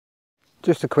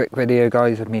Just a quick video,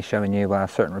 guys, of me showing you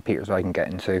certain repeaters I can get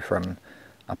into from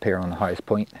up here on the highest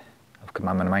point of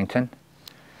cwmaman mountain.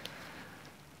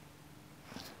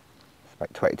 It's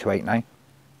about 20 to 8 now,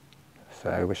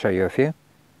 so we'll show you a few.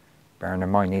 Bearing in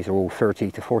mind these are all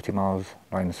 30 to 40 miles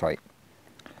line of sight,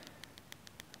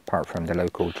 apart from the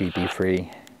local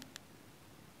GB3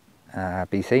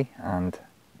 BC and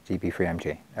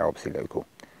GB3MG. They're obviously local.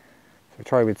 So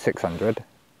try with 600.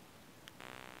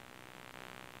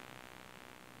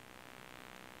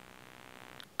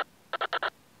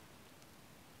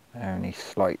 Only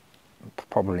slight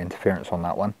probable interference on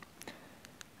that one.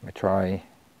 We try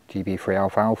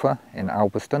GB3 in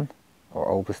Alveston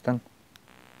or Ulverston.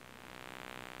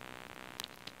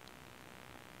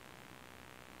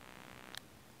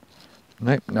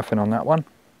 Nope, nothing on that one.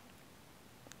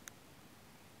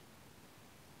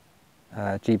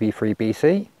 GB3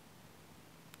 BC.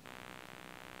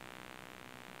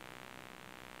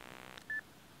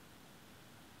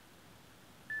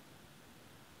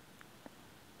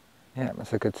 Yeah,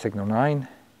 that's a good signal 9.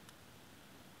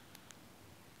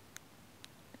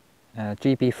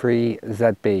 GB3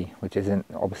 ZB, which is in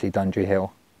obviously Dundry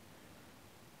Hill,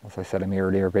 as I said in my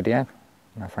earlier video.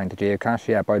 And I found the geocache.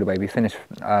 Yeah, by the way, we finished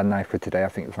now for today. I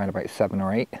think we found about 7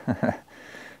 or 8.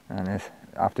 And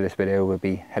after this video, we'll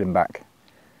be heading back.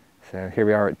 So here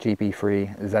we are at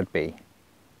GB3 ZB.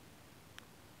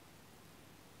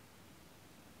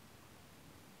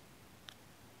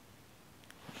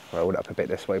 Roll it up a bit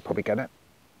this way, probably get it.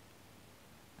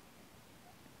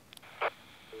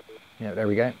 Yeah, there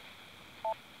we go.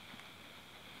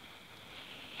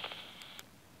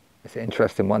 It's an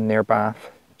interesting one near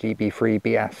Bath, GB3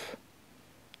 BS.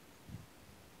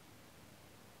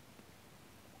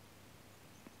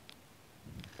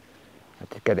 I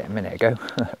did get it a minute ago.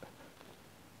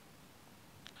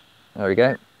 There we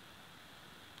go.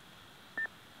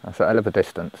 That's a hell of a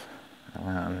distance.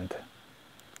 And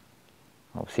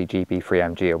obviously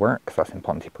GB3MG will work because that's in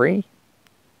Pontypridd.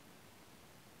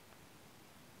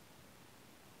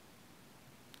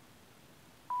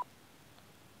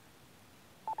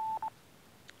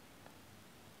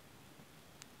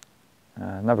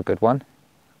 Another good one,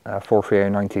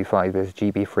 430925 is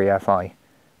GB3FI.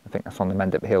 I think that's on the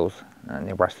Mendip Hills and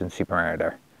the Western Supermare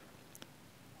there.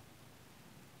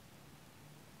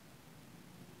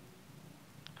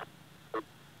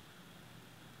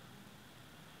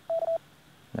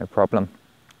 No problem.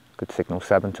 Good signal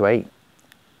 7 to 8.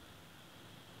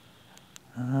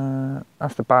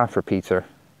 That's the Bath repeater.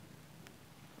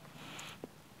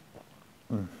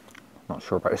 Not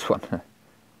sure about this one.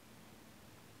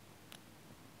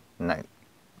 No.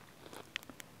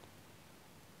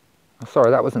 Oh,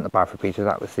 sorry, that wasn't the Bath repeater,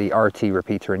 that was the RT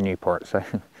repeater in Newport, so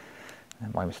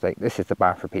my mistake. This is the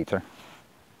Bath repeater.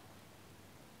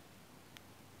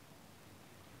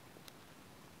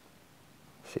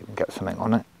 See if we can get something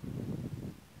on it.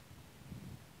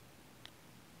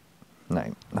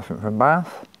 No, nothing from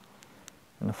Bath.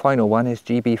 And the final one is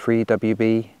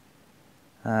GB3WB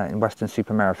in Western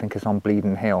Supermare. I think it's on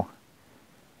Bleeding Hill.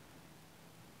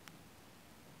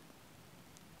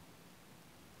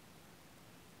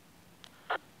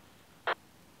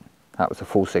 That was a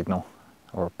full signal,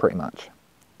 or pretty much.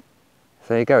 So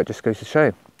there you go, it just goes to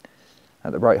show.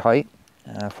 At the right height,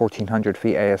 1400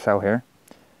 feet ASL here,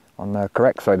 on the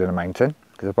correct side of the mountain,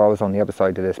 because if I was on the other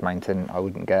side of this mountain, I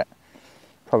wouldn't get,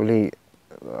 probably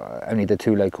only the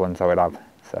 2 local ones I would have,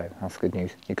 so that's good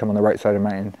news. You come on the right side of the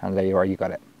mountain, and there you are, you got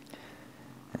it.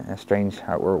 Strange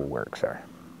how it all works there.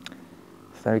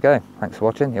 So there you go, thanks for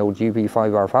watching, the old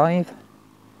uv5r5.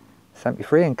 Sent me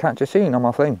free, and catch you soon on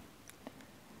my phone.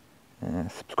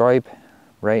 Subscribe,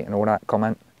 rate and all that,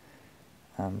 comment,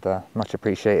 and much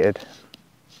appreciated,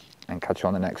 and catch you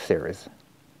on the next series,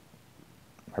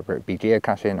 whether it be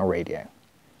geocaching or radio.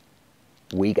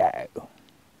 We go.